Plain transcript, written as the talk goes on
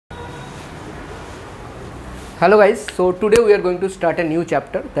Hello guys, so today we are going to start a new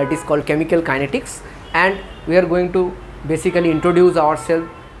chapter that is called chemical kinetics, and we are going to basically introduce ourselves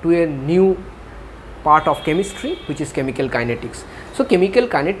to a new part of chemistry which is chemical kinetics. So chemical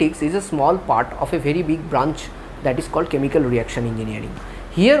kinetics is a small part of a very big branch that is called chemical reaction engineering.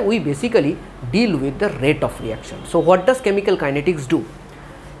 Here we basically deal with the rate of reaction. So what does chemical kinetics do?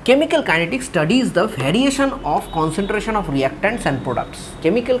 Chemical kinetics studies the variation of concentration of reactants and products.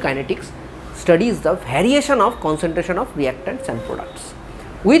 Chemical kinetics studies the variation of concentration of reactants and products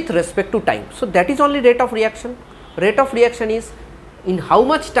with respect to time. So that is only rate of reaction. Rate of reaction is in how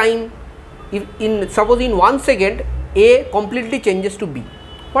much time, if suppose in 1 second A completely changes to B.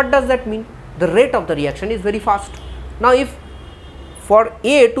 What does that mean? The rate of the reaction is very fast. Now if for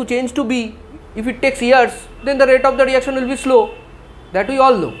A to change to B, if it takes years, then the rate of the reaction will be slow, that we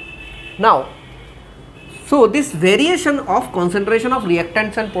all know. Now, so this variation of concentration of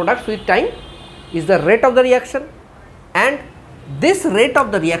reactants and products with time is the rate of the reaction, and this rate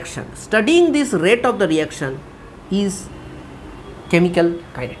of the reaction, studying this rate of the reaction is chemical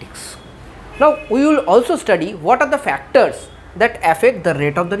kinetics. Now we will also study what are the factors that affect the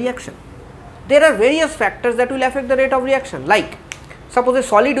rate of the reaction. There are various factors that will affect the rate of reaction, like suppose a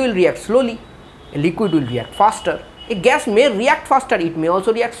solid will react slowly, a liquid will react faster, a gas may react faster, it may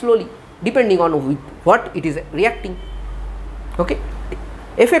also react slowly depending on what it is reacting. Okay.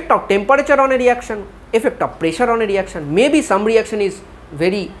 Effect of temperature on a reaction, effect of pressure on a reaction. Maybe some reaction is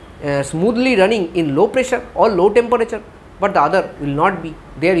very smoothly running in low pressure or low temperature, but the other will not be.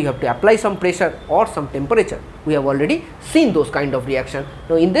 There you have to apply some pressure or some temperature. We have already seen those kind of reaction.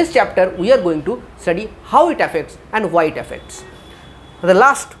 Now in this chapter we are going to study how it affects and why it affects. The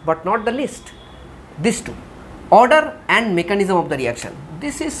last but not the least, these two, order and mechanism of the reaction.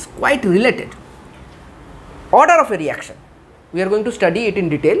 This is quite related. Order of a reaction, we are going to study it in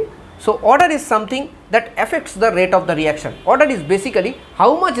detail. So order is something that affects the rate of the reaction. Order is basically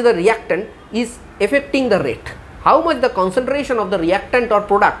how much the reactant is affecting the rate, how much the concentration of the reactant or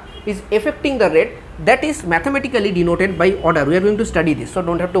product is affecting the rate. That is mathematically denoted by order. We are going to study this, so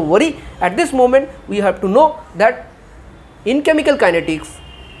don't have to worry at this moment. We have to know that in chemical kinetics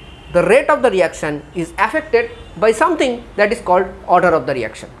the rate of the reaction is affected by something that is called order of the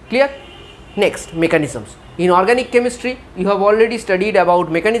reaction. Clear? Next, mechanisms. In organic chemistry you have already studied about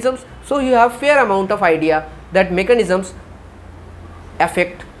mechanisms, so you have fair amount of idea that mechanisms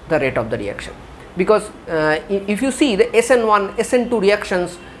affect the rate of the reaction, because if you see the SN1, SN2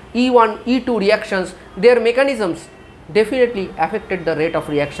 reactions, E1, E2 reactions, their mechanisms definitely affected the rate of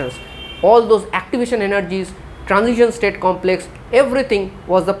reactions. All those activation energies, transition state complex, everything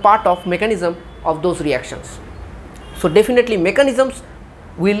was the part of mechanism of those reactions. So definitely mechanisms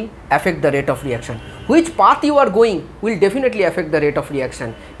will affect the rate of reaction. Which path you are going will definitely affect the rate of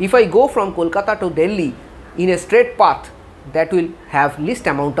reaction. If I go from Kolkata to Delhi in a straight path, that will have least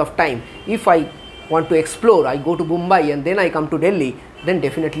amount of time. If I want to explore, I go to Mumbai and then I come to Delhi, then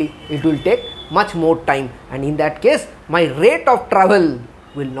definitely it will take much more time, and in that case my rate of travel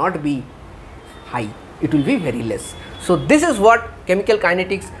will not be high, it will be very less. So this is what chemical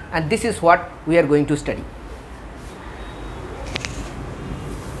kinetics, and this is what we are going to study.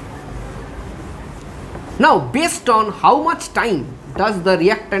 Now based on how much time does the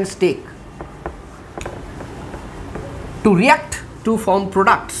reactants take to react to form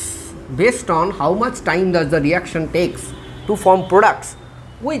products, based on how much time does the reaction takes to form products,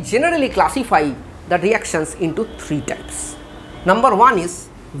 we generally classify the reactions into three types. Number one is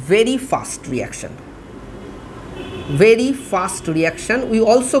very fast reaction. Very fast reaction, we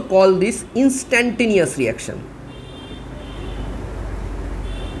also call this instantaneous reaction.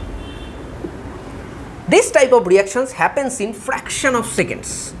 This type of reactions happens in fraction of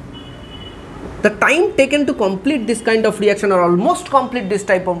seconds. The time taken to complete this kind of reaction, or almost complete this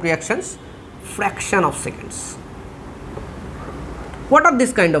type of reactions, fraction of seconds. What are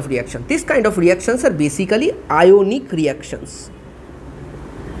this kind of reactions? This kind of reactions are basically ionic reactions.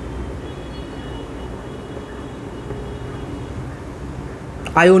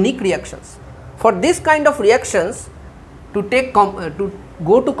 Ionic reactions. For this kind of reactions to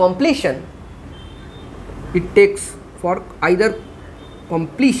go to completion, it takes, for either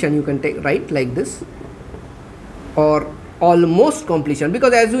completion you can take, right, like this, or almost completion,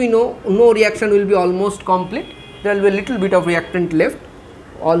 because as we know, no reaction will be almost complete, there will be a little bit of reactant left.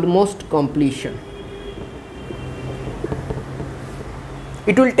 Almost completion,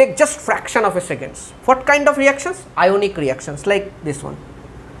 it will take just fraction of a seconds. What kind of reactions? Ionic reactions, like this one,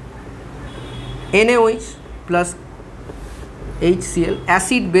 NaOH plus HCl,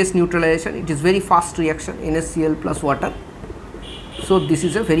 acid base neutralization. It is very fast reaction, NaCl plus water. So this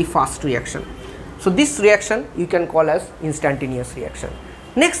is a very fast reaction. So this reaction you can call as instantaneous reaction.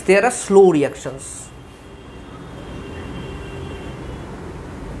 Next, there are slow reactions.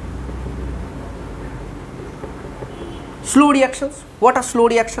 Slow reactions. What are slow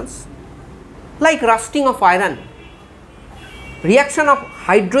reactions? Like rusting of iron, reaction of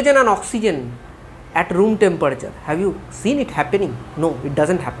hydrogen and oxygen at room temperature. Have you seen it happening? No, it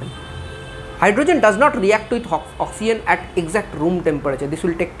doesn't happen. Hydrogen does not react with oxygen at exact room temperature. This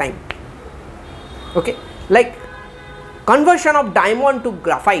will take time. Okay, like conversion of diamond to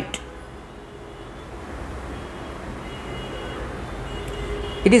graphite.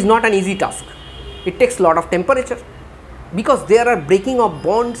 It is not an easy task. It takes a lot of temperature, because there are breaking of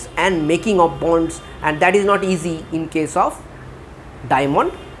bonds and making of bonds, and that is not easy in case of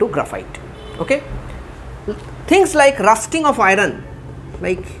diamond to graphite. Okay, things like rusting of iron,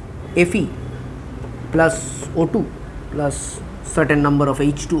 like Fe plus O2 plus certain number of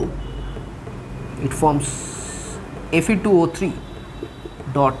H2O, it forms Fe2O3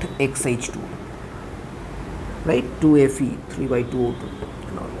 dot XH2, right, 2Fe 3 by 2O2.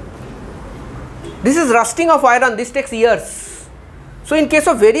 This is rusting of iron. This takes years. So in case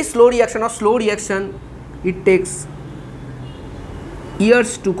of very slow reaction or slow reaction, it takes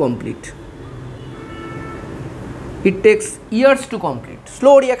years to complete. It takes years to complete.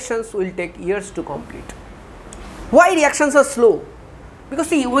 Slow reactions will take years to complete. Why reactions are slow? Because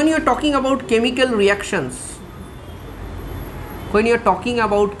see, when you are talking about chemical reactions,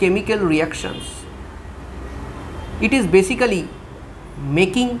 it is basically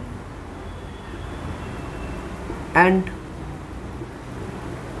making and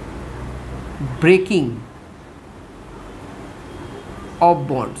breaking of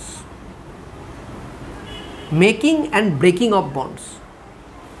bonds. Making and breaking of bonds.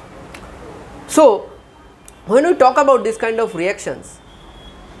 So when we talk about this kind of reactions,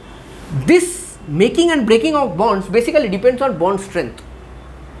 this making and breaking of bonds basically depends on bond strength,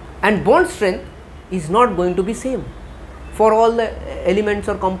 and bond strength is not going to be same for all the elements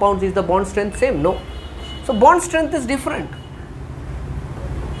or compounds. Is the bond strength same? No. So bond strength is different.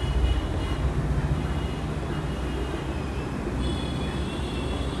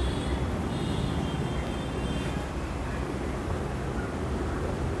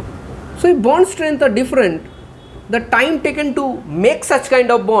 So if bond strength are different, the time taken to make such kind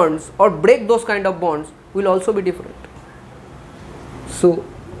of bonds or break those kind of bonds will also be different. So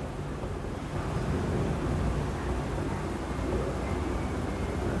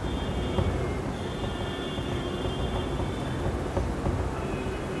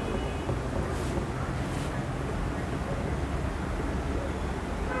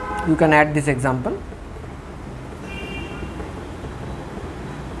you can add this example.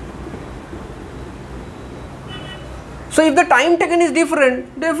 So if the time taken is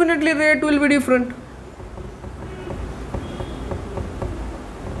different, definitely rate will be different.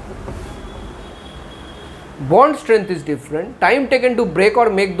 Bond strength is different, time taken to break or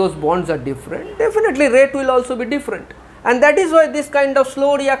make those bonds are different, definitely rate will also be different. And that is why this kind of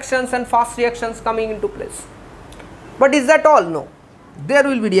slow reactions and fast reactions coming into place. But is that all? No. There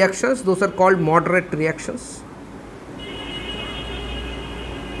will be reactions, those are called moderate reactions.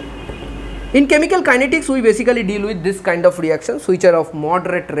 In chemical kinetics, we basically deal with this kind of reactions which are of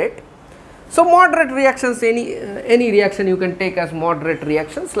moderate rate. So moderate reactions, any reaction you can take as moderate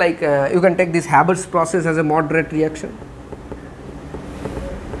reactions, like you can take this Haber's process as a moderate reaction,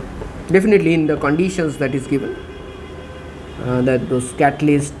 definitely in the conditions that is given, that those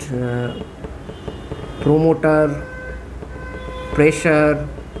catalyst, promoter, pressure,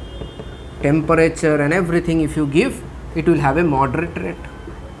 temperature and everything, if you give, it will have a moderate rate.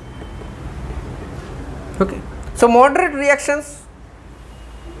 Okay. So moderate reactions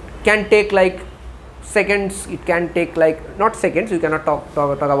can take like seconds, it can take like, not seconds, you cannot talk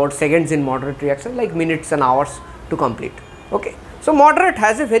about seconds in moderate reaction, like minutes and hours to complete. Okay. So moderate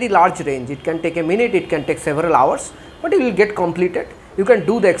has a very large range, it can take a minute, it can take several hours, but it will get completed. You can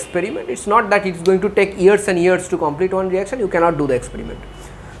do the experiment. It's not that it's going to take years and years to complete one reaction, you cannot do the experiment.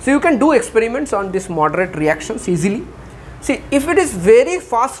 So you can do experiments on this moderate reactions easily. See, if it is very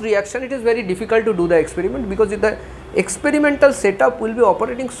fast reaction, it is very difficult to do the experiment, because if the experimental setup will be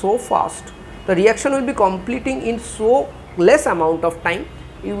operating so fast, the reaction will be completing in so less amount of time,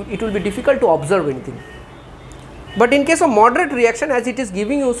 it will be difficult to observe anything. But in case of moderate reaction, as it is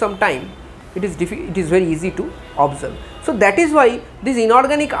giving you some time, it is very easy to observe. So that is why this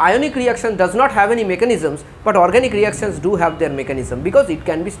inorganic ionic reaction does not have any mechanisms, but organic reactions do have their mechanism, because it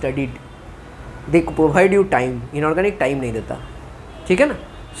can be studied. They provide you time, inorganic time nahi deta. ठीक है ना?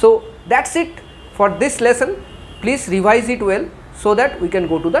 So that's it for this lesson. Please revise it well so that we can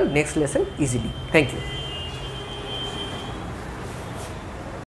go to the next lesson easily. Thank you.